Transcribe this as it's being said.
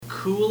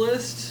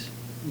coolest,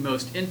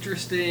 most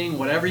interesting,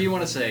 whatever you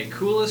want to say,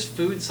 coolest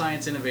food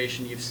science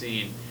innovation you've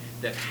seen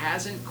that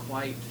hasn't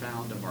quite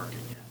found a market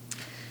yet?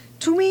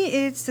 To me,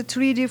 it's the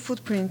 3D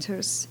food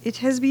printers. It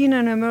has been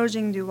an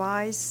emerging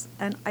device,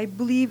 and I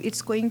believe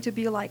it's going to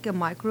be like a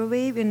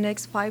microwave in the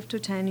next 5 to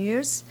 10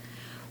 years.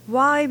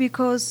 Why?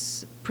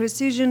 Because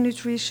precision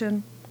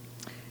nutrition,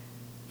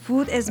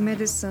 food as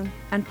medicine,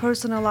 and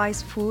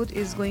personalized food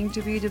is going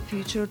to be the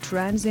future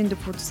trends in the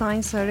food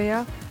science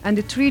area, and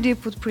the 3D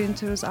food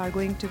printers are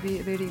going to be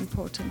very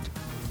important.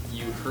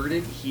 You heard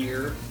it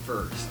here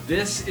first.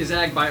 This is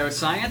Ag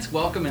Bioscience.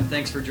 Welcome and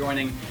thanks for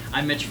joining.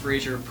 I'm Mitch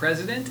Frazier,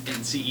 President and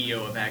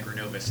CEO of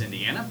Agronovus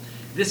Indiana.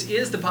 This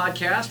is the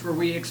podcast where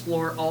we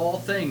explore all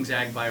things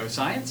Ag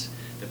Bioscience,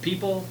 the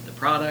people, the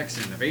products,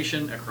 and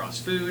innovation across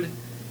food,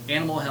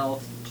 animal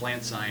health,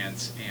 plant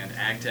science, and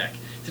ag tech.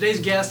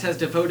 Today's guest has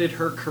devoted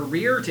her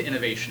career to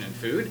innovation in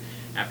food.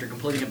 After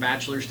completing a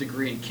bachelor's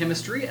degree in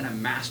chemistry and a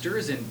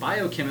master's in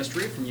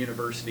biochemistry from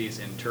universities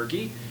in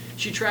Turkey,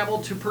 she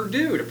traveled to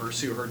Purdue to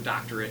pursue her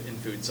doctorate in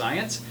food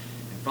science.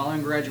 And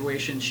following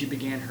graduation, she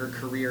began her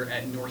career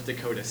at North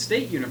Dakota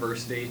State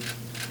University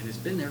and has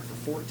been there for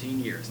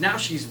 14 years. Now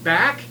she's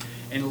back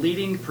and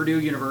leading Purdue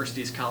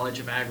University's College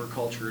of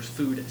Agriculture's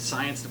Food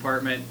Science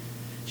Department.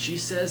 She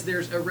says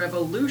there's a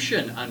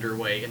revolution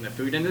underway in the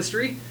food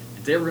industry.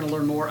 And today we're going to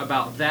learn more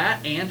about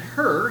that and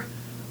her.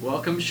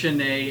 Welcome,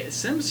 Senay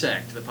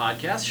Simsek, to the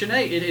podcast.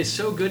 Senay, it is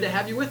so good to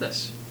have you with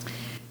us.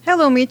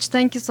 Hello, Mitch.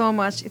 Thank you so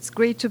much. It's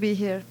great to be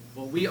here.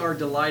 Well, we are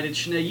delighted.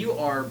 Senay, you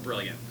are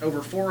brilliant.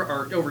 Over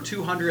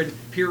 200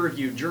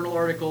 peer-reviewed journal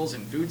articles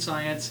in food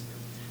science.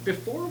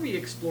 Before we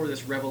explore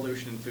this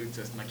revolution in food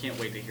system, I can't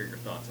wait to hear your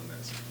thoughts on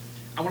this.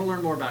 I want to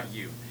learn more about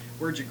you.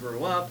 Where'd you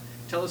grow up?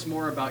 Tell us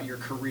more about your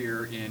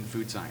career in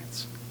food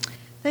science.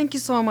 Thank you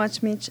so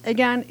much, Mitch.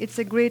 Again, it's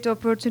a great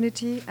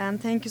opportunity,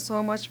 and thank you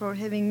so much for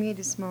having me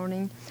this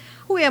morning.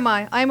 Who am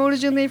I? I'm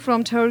originally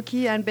from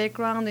Turkey and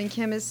background in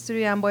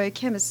chemistry and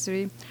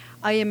biochemistry.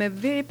 I am a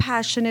very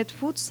passionate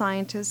food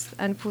scientist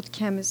and food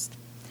chemist,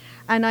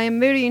 and I am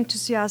very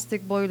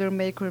enthusiastic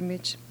Boilermaker,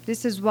 Mitch.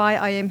 This is why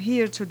I am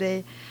here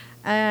today,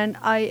 and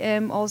I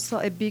am also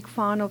a big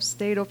fan of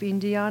state of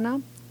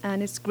Indiana,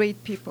 and it's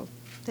great people.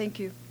 Thank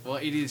you. Well,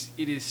 it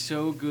is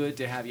so good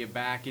to have you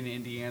back in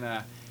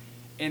Indiana.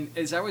 And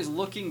as I was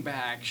looking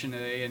back,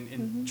 Senay,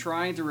 and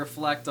trying to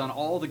reflect on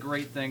all the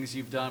great things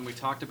you've done, we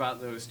talked about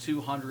those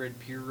 200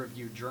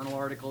 peer-reviewed journal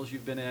articles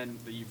you've been in,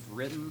 that you've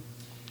written.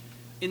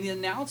 In the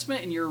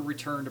announcement in your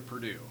return to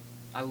Purdue,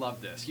 I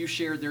love this. You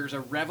shared there's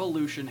a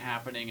revolution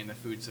happening in the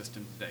food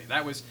system today.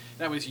 That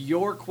was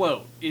your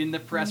quote in the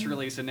press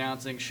release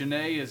announcing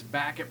Senay is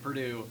back at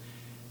Purdue.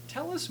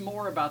 Tell us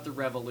more about the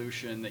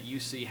revolution that you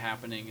see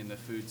happening in the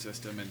food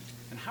system,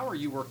 and how are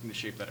you working to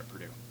shape that at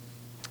Purdue?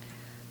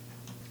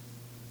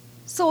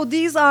 So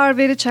these are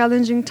very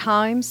challenging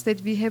times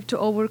that we have to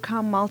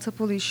overcome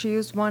multiple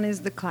issues. One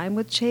is the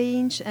climate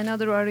change.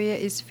 Another area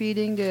is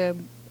feeding the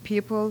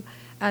people,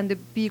 and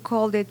we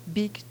call it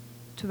Big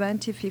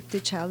 2050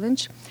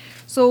 Challenge.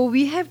 So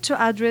we have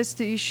to address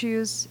the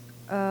issues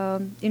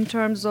in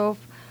terms of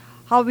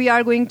how we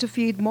are going to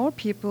feed more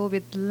people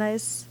with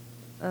less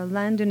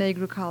land in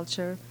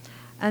agriculture.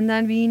 And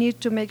then we need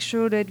to make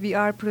sure that we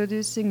are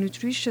producing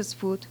nutritious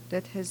food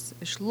that has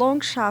a long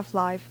shelf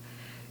life.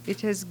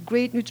 It has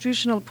great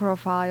nutritional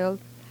profile.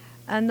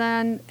 And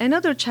then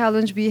another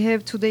challenge we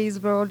have today's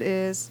world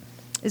is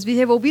we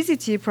have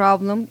obesity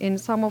problem in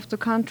some of the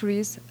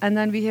countries, and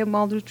then we have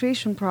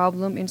malnutrition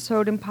problem in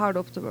certain part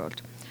of the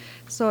world.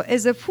 So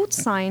as a food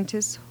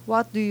scientist,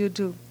 what do?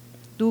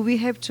 Do we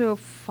have to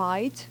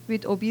fight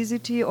with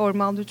obesity or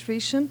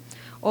malnutrition?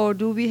 Or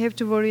do we have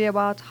to worry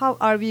about how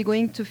are we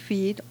going to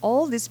feed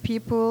all these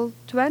people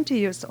 20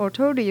 years or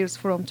 30 years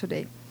from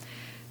today?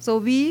 So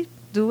we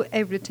do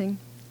everything.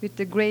 With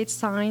the great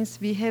science,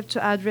 we have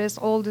to address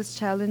all these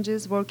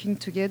challenges working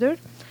together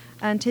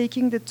and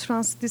taking the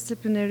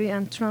transdisciplinary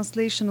and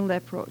translational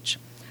approach.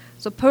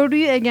 So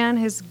Purdue, again,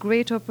 has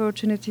great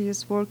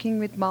opportunities working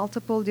with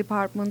multiple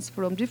departments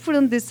from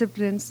different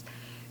disciplines.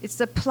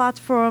 It's a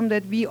platform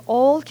that we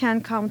all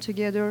can come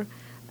together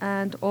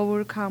and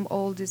overcome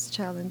all these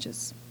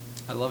challenges.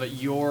 I love it.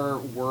 Your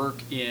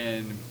work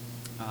in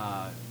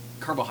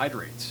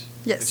carbohydrates.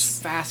 Yes. It's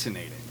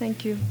fascinating.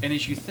 Thank you. And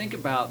as you think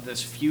about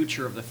this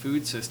future of the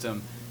food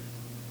system,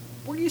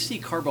 where do you see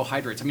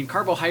carbohydrates? I mean,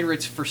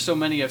 carbohydrates for so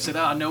many have said,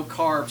 no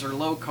carbs or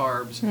low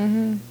carbs.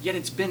 Yet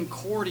it's been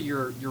core to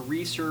your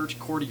research,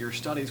 core to your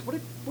studies.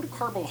 What do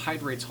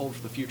carbohydrates hold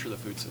for the future of the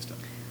food system?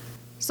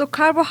 So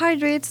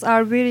carbohydrates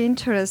are very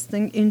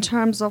interesting in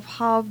terms of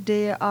how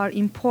they are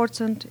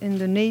important in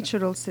the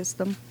natural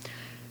system.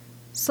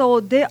 So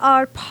they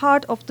are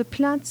part of the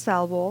plant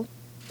cell wall.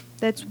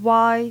 That's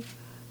why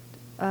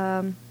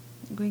I'm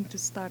going to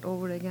start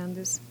over again.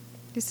 This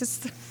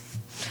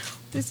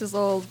is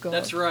all good.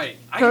 That's right.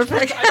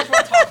 Perfect. I just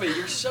want to talk about it.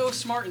 You're so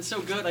smart and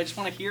so good. I just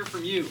want to hear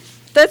from you.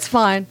 That's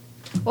fine.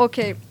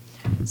 Okay.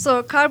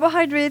 So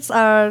carbohydrates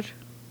are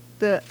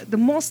the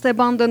most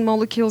abundant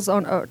molecules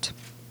on Earth.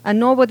 and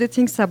nobody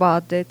thinks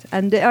about that.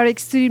 And they are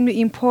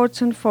extremely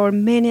important for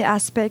many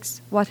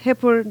aspects,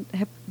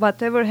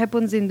 whatever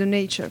happens in the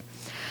nature.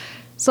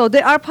 So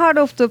they are part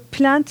of the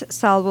plant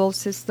cell wall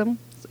system.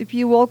 If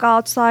you walk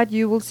outside,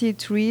 you will see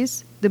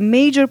trees. The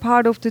major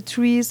part of the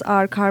trees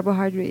are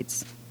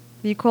carbohydrates.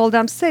 We call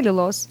them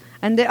cellulose,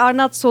 and they are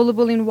not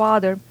soluble in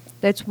water.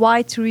 That's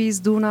why trees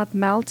do not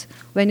melt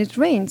when it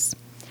rains.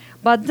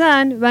 But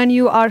then, when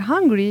you are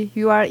hungry,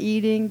 you are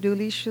eating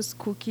delicious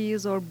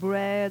cookies or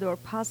bread or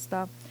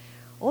pasta.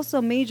 Also,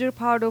 a major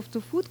part of the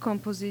food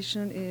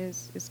composition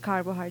is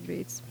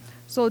carbohydrates.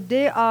 So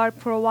they are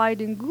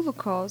providing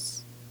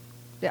glucose,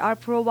 they are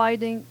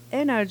providing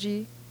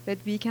energy that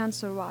we can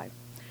survive.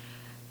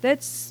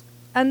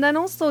 And then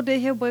also they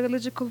have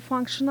biological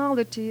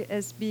functionality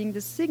as being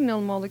the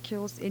signal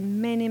molecules in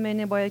many,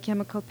 many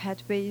biochemical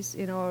pathways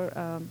in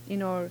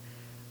our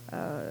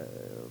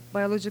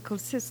biological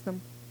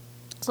system.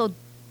 So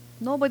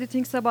nobody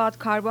thinks about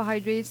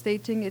carbohydrates. They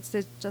think it's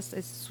just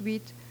a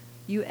sweet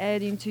you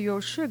add into your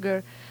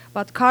sugar.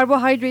 But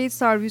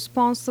carbohydrates are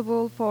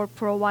responsible for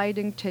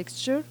providing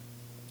texture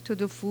to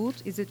the food.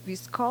 Is it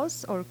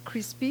viscous or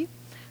crispy?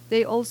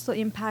 They also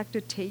impact the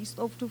taste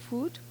of the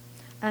food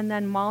and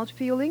then mouth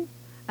feeling.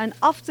 And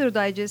after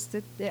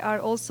digested, they are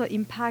also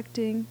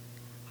impacting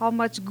how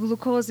much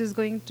glucose is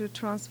going to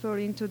transfer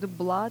into the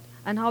blood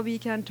and how we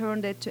can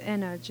turn that to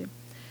energy.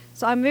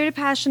 So I'm very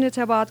passionate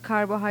about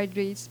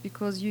carbohydrates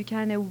because you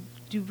can have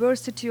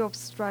diversity of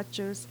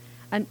structures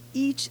and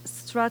each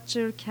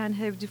structure can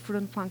have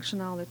different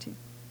functionality.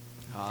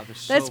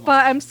 That's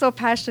why I'm so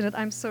passionate.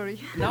 I'm sorry.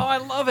 No, I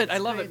love it. I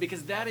love it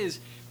because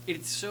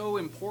it's so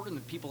important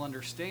that people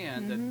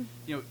understand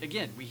that,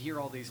 again, we hear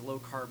all these low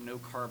carb, no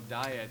carb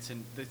diets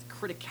and the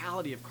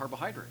criticality of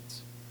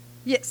carbohydrates.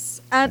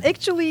 Yes, and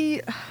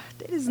actually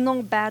there is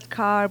no bad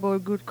carb or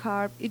good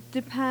carb. It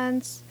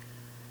depends.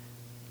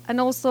 And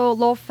also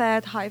low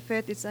fat, high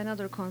fat, it's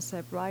another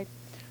concept, right?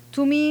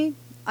 To me,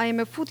 I am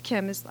a food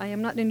chemist. I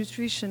am not a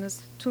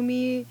nutritionist. To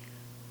me,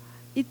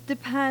 it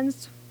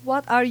depends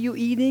what are you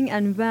eating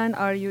and when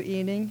are you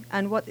eating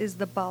and what is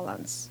the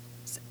balance.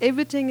 So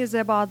everything is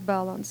about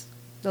balance.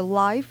 The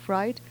life,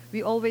 right?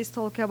 We always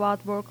talk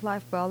about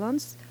work-life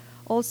balance.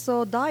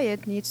 Also,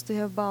 diet needs to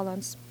have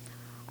balance.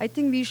 I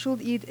think we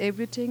should eat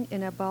everything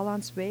in a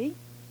balanced way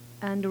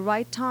and the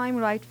right time,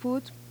 right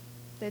food.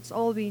 That's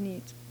all we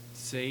need.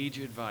 Sage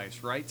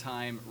advice, right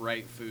time,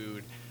 right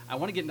food. I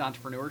want to get into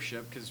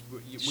entrepreneurship because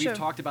we've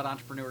talked about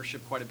entrepreneurship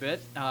quite a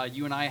bit.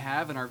 You and I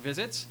have in our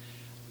visits.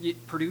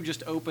 Purdue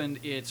just opened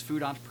its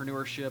Food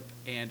Entrepreneurship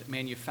and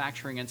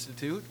Manufacturing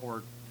Institute,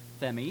 or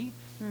FEMI.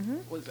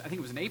 I think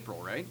it was in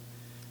April, right?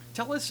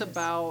 Tell us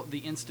about the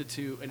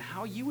institute and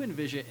how you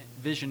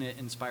envision it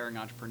inspiring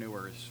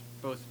entrepreneurs,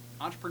 both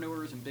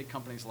entrepreneurs and big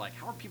companies alike.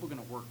 How are people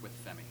going to work with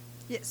FEMI?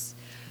 Yes.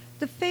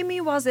 The FEMI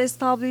was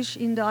established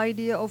in the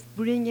idea of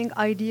bringing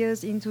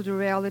ideas into the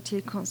reality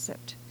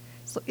concept.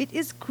 So it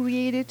is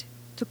created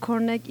to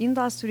connect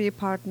industry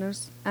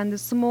partners and the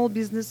small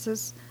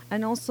businesses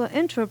and also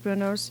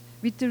entrepreneurs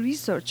with the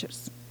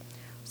researchers.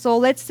 So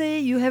let's say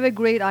you have a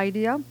great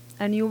idea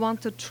and you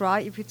want to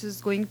try if it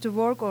is going to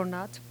work or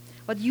not,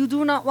 but you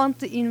do not want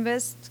to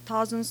invest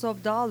thousands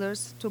of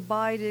dollars to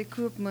buy the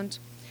equipment.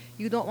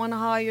 You don't want to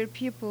hire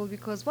people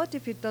because what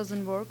if it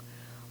doesn't work?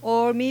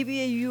 Or maybe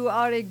you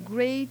are you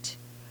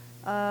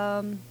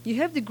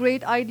have the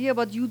great idea,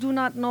 but you do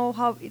not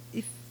know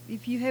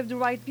if you have the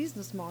right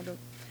business model.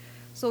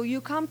 So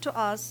you come to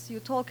us, you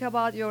talk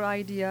about your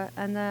idea,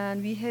 and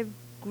then we have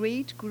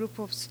great group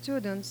of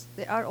students.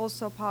 They are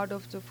also part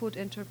of the Food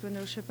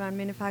Entrepreneurship and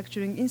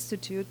Manufacturing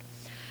Institute.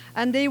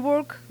 And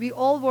we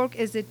all work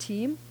as a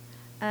team,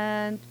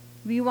 and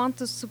we want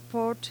to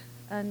support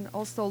and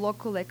also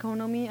local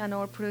economy and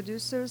our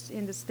producers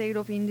in the state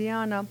of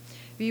Indiana.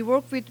 We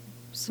work with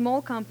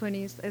small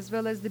companies as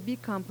well as the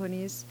big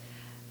companies,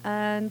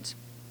 and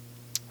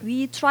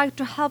we try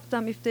to help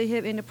them if they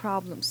have any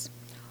problems.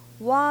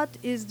 What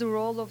is the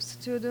role of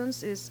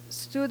students is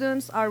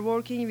students are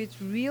working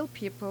with real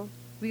people,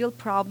 real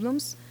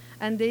problems,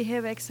 and they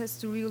have access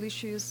to real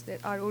issues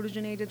that are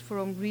originated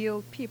from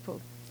real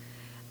people.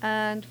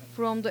 And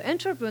from the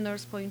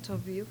entrepreneur's point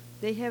of view,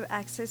 they have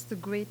access to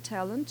great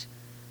talent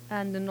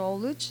and the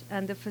knowledge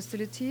and the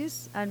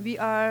facilities, and we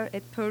are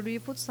at Purdue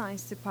Food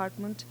Science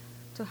Department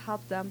to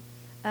help them.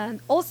 And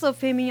also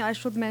FEMI, I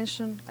should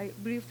mention, I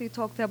briefly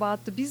talked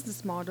about the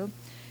business model.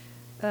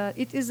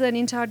 It is an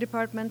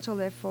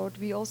interdepartmental effort.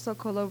 We also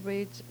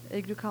collaborate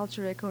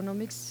agriculture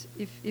economics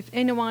if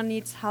anyone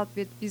needs help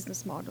with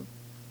business model.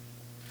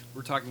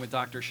 We're talking with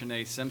Dr.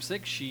 Senay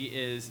Simsek. She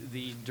is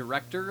the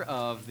director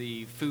of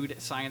the Food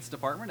Science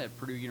Department at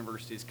Purdue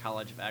University's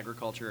College of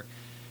Agriculture.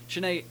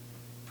 Senay,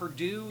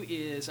 Purdue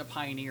is a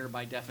pioneer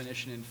by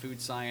definition in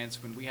food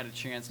science. When we had a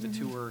chance to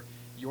tour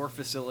your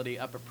facility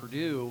up at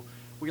Purdue,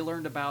 we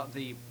learned about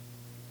the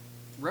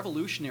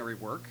revolutionary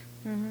work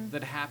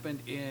that happened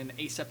in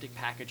aseptic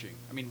packaging.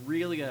 I mean,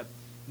 really a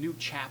new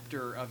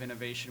chapter of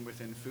innovation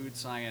within food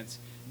science.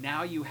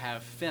 Now you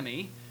have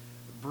FEMI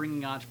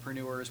bringing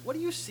entrepreneurs. What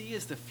do you see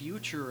as the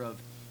future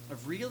of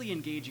of really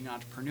engaging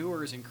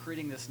entrepreneurs and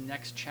creating this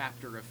next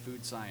chapter of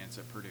food science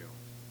at Purdue?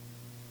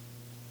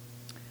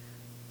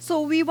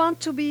 So we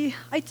want to be,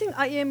 I think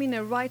I am in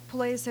a right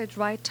place at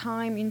right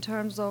time in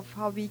terms of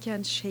how we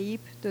can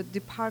shape the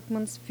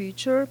department's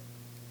future.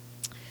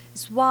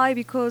 It's why,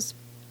 because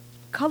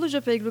College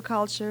of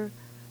Agriculture,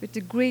 with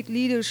the great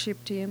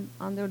leadership team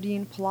under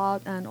Dean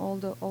Platt and all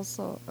the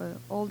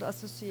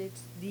associate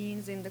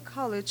deans in the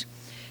college,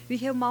 we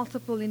have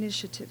multiple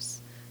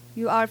initiatives.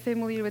 You are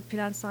familiar with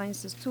Plant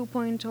Sciences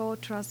 2.0,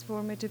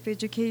 transformative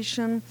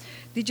education,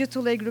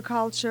 digital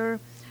agriculture,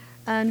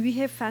 and we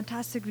have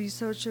fantastic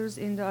researchers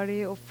in the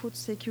area of food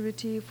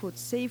security, food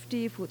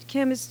safety, food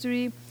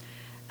chemistry.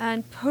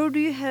 And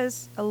Purdue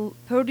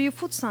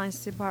Food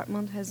Science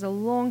Department has a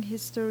long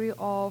history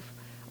of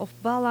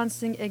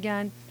balancing,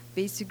 again,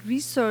 basic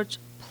research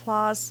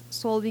plus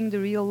solving the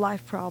real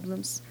life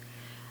problems.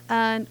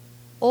 And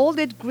all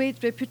that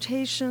great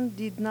reputation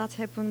did not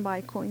happen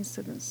by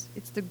coincidence.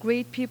 It's the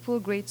great people,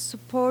 great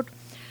support,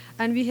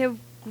 and we have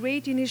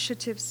great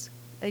initiatives,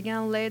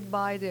 again, led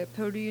by the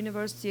Purdue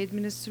University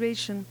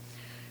administration.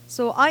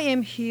 So I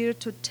am here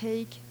to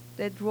take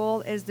that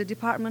role as the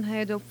department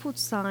head of food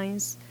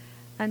science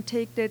and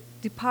take that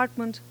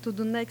department to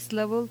the next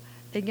level,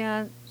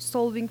 again,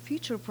 solving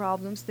future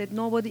problems that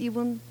nobody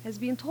even has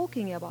been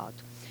talking about.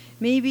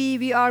 Maybe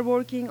we are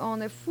working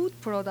on a food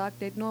product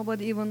that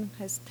nobody even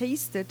has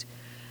tasted,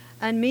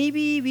 and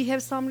maybe we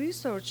have some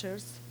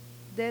researchers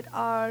that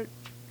are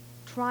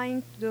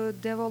trying to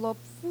develop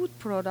food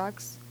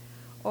products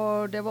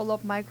or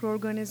develop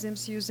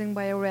microorganisms using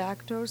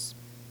bioreactors,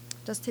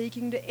 just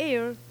taking the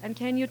air, and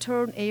can you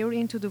turn air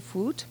into the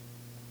food?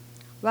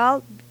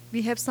 Well,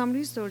 we have some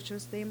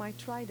researchers, they might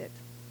try that.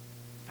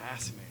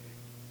 Fascinating.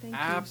 Thank you.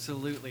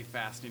 Absolutely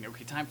fascinating.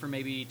 Okay, time for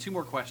maybe two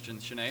more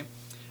questions, Senay.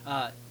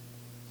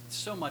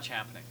 So much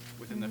happening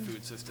within the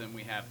food system.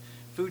 We have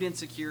food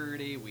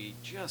insecurity. We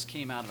just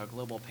came out of a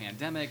global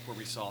pandemic where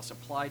we saw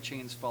supply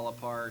chains fall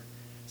apart.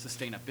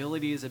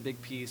 Sustainability is a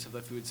big piece of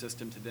the food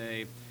system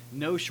today.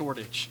 No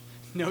shortage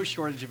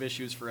of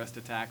issues for us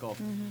to tackle.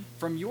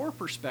 From your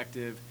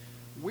perspective,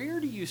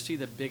 where do you see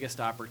the biggest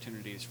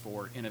opportunities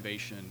for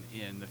innovation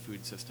in the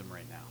food system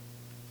right now?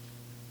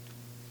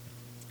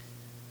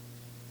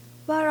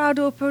 Where are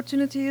the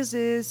opportunities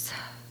is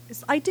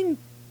I think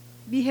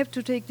we have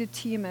to take the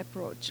team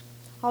approach,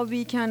 how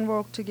we can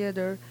work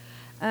together.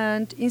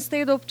 And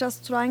instead of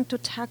just trying to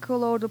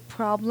tackle all the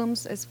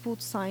problems as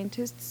food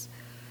scientists,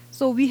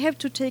 so we have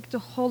to take the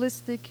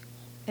holistic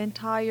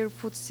entire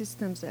food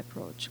systems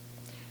approach.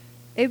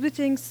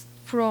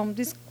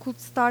 This could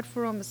start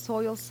from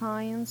soil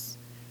science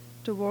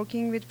to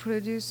working with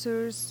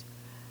producers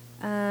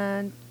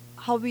and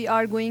how we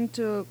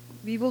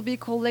will be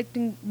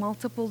collecting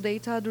multiple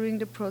data during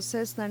the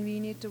process, and we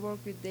need to work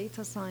with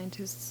data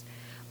scientists.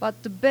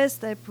 But the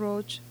best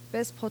approach,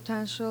 best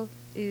potential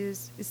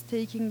is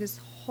taking this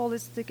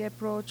holistic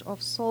approach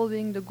of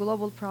solving the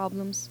global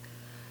problems,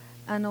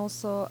 and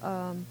also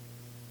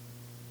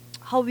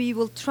how we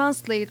will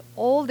translate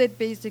all that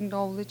basic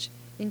knowledge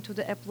into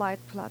the applied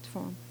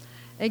platform.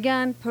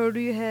 Again,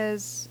 Purdue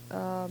has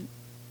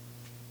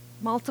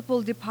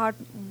multiple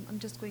departments. I'm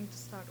just going to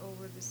start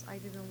over this. I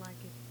didn't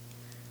like it.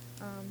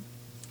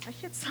 I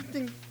had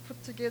something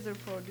put together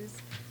for this,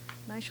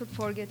 and I should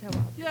forget about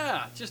it.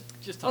 Yeah,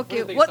 just talk.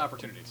 Okay, What are the biggest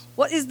opportunities?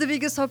 What is the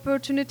biggest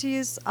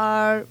opportunities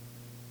are,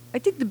 I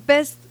think the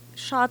best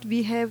shot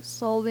we have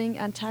solving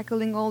and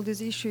tackling all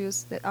these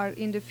issues that are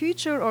in the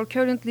future or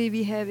currently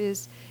we have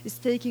is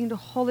taking the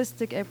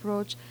holistic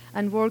approach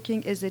and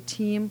working as a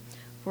team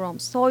from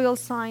soil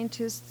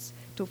scientists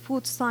to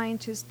food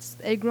scientists,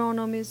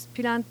 agronomists,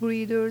 plant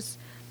breeders,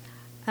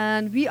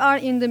 and we are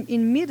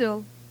in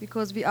middle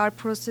because we are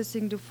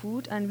processing the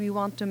food and we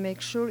want to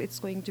make sure it's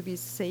going to be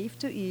safe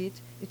to eat,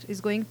 it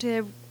is going to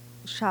have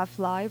shelf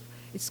life,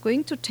 it's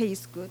going to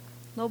taste good.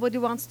 Nobody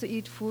wants to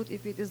eat food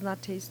if it is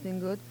not tasting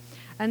good.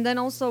 And then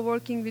also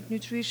working with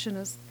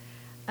nutritionists.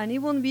 And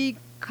even we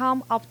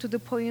come up to the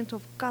point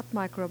of gut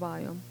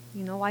microbiome.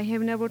 You know, I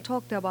have never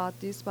talked about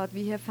this, but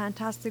we have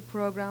fantastic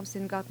programs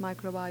in gut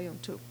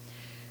microbiome too.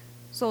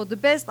 So the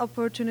best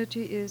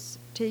opportunity is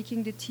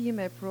taking the team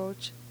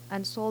approach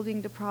and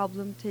solving the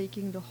problem,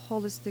 taking the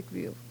holistic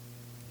view.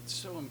 It's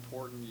so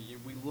important.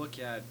 We look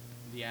at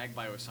the ag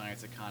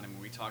bioscience economy.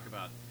 We talk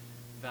about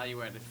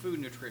value-added food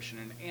nutrition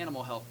and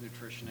animal health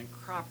nutrition and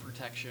crop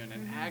protection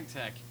and ag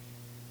tech.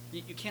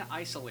 You can't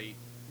isolate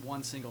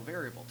one single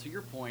variable. To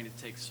your point, it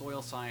takes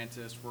soil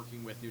scientists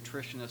working with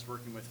nutritionists,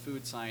 working with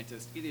food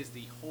scientists. It is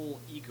the whole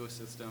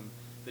ecosystem,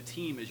 the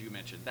team, as you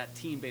mentioned, that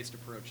team-based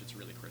approach that's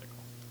really critical.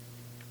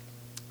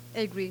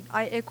 Agreed.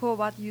 I echo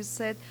what you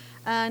said.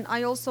 And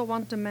I also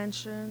want to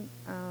mention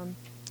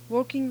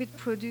working with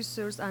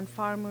producers and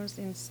farmers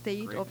in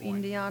state Great of point.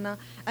 Indiana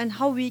and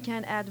how we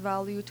can add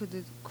value to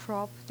the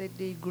crop that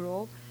they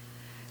grow.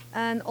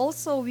 And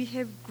also we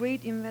have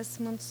great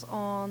investments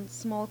on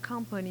small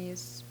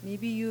companies.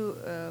 Maybe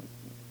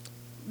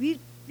we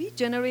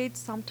generate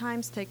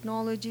sometimes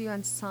technology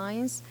and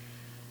science,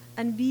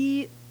 and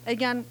we,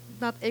 again,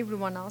 not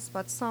everyone else,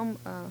 but some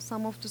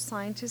of the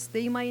scientists,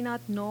 they might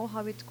not know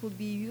how it could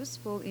be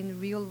useful in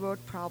real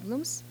world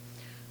problems.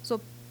 So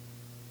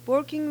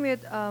working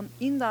with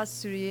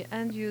industry,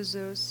 end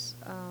users,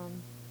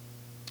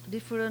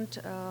 different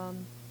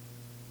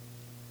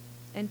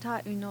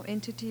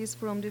entities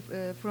from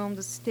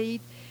the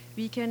state,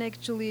 we can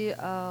actually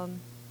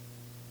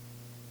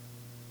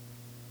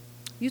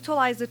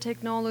utilize the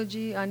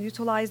technology and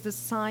utilize the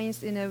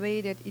science in a way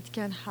that it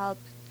can help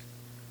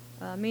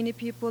many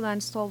people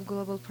and solve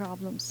global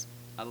problems.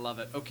 I love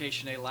it. Okay,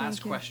 Senay,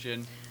 last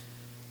question.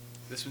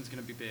 This one's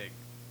going to be big.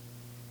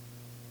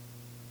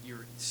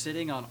 You're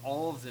sitting on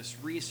all of this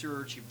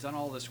research. You've done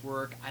all this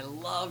work. I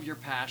love your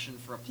passion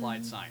for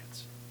applied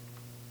science.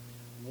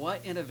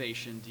 What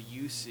innovation do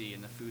you see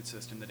in the food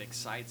system that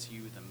excites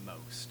you the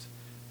most?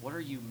 What are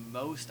you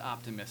most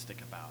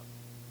optimistic about?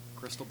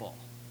 Crystal ball.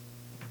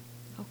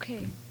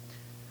 Okay.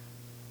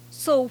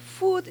 So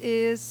food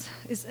is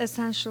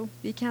essential.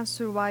 We can't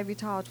survive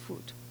without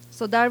food.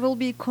 So there will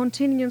be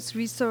continuous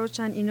research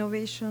and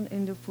innovation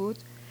in the food.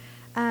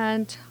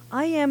 And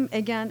I am,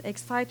 again,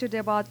 excited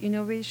about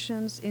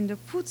innovations in the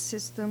food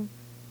system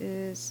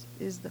is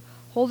the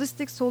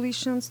holistic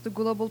solutions to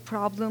global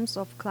problems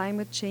of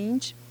climate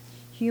change,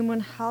 human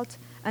health,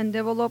 and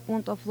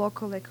development of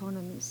local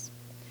economies.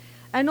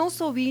 And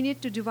also we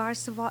need to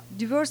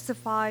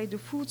diversify the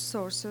food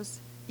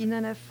sources in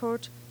an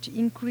effort to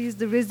increase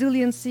the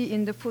resiliency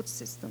in the food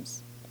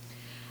systems.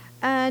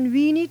 And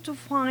we need to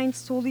find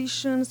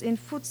solutions in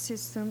food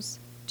systems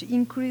to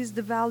increase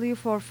the value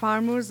for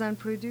farmers and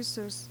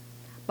producers.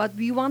 But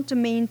we want to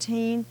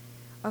maintain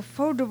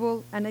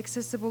affordable and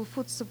accessible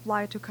food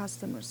supply to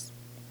customers.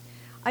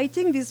 I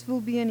think this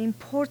will be an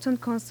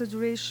important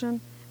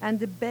consideration and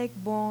the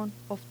backbone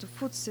of the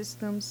food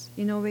systems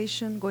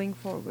innovation going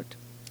forward.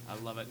 I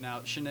love it.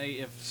 Now,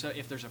 Senay,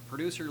 if there's a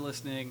producer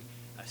listening,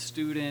 a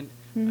student,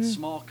 a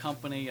small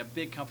company, a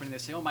big company, they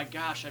say, oh my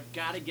gosh, I've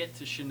got to get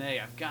to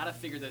Senay. I've got to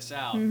figure this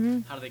out.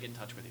 How do they get in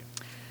touch with you?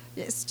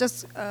 Yes,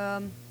 just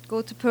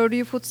go to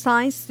Purdue Food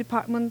Science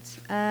Department,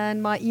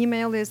 and my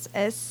email is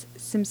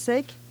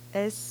simsek,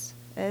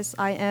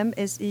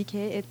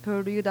 SSIMSEK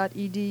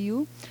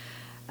 @purdue.edu.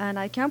 And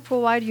I can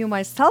provide you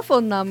my cell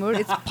phone number.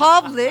 It's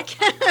public,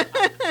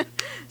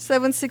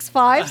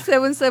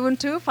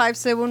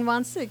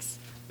 765-772-5716.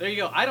 There you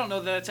go. I don't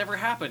know that it's ever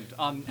happened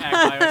on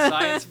Ag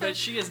Bioscience, but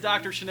she is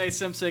Dr. Senay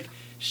Simsek.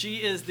 She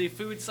is the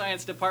Food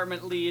Science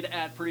Department lead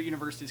at Purdue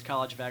University's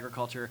College of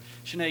Agriculture.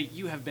 Senay,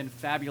 you have been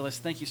fabulous.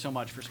 Thank you so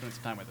much for spending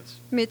some time with us.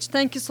 Mitch,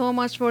 thank you so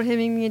much for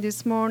having me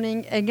this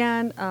morning.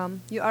 Again,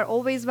 you are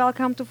always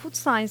welcome to Food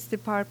Science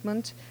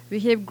Department.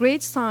 We have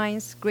great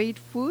science, great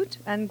food,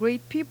 and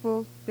great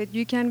people that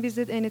you can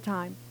visit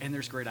anytime. And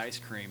there's great ice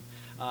cream.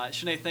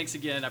 Senay, thanks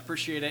again. I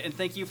appreciate it. And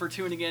thank you for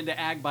tuning in to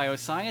Ag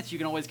Bioscience. You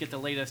can always get the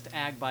latest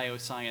Ag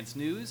Bioscience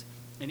news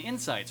and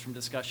insights from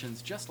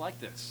discussions just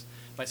like this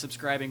by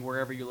subscribing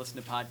wherever you listen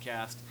to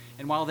podcasts.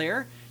 And while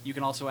there, you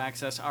can also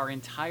access our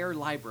entire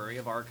library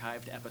of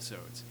archived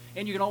episodes.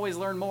 And you can always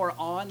learn more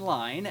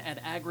online at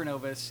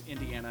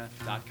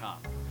agrinovusindiana.com.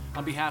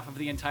 On behalf of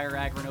the entire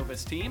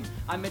AgriNovus team,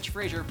 I'm Mitch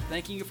Frazier,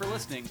 thanking you for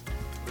listening.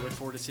 We look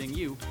forward to seeing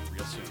you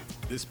real soon.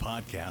 This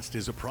podcast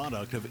is a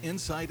product of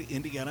Inside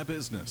Indiana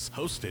Business,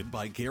 hosted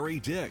by Gary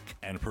Dick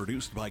and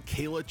produced by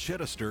Kayla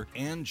Chittister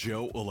and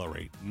Joe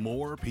Ullery.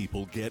 More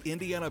people get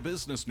Indiana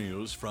business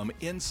news from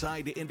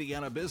Inside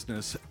Indiana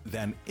Business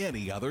than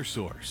any other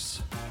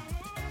source.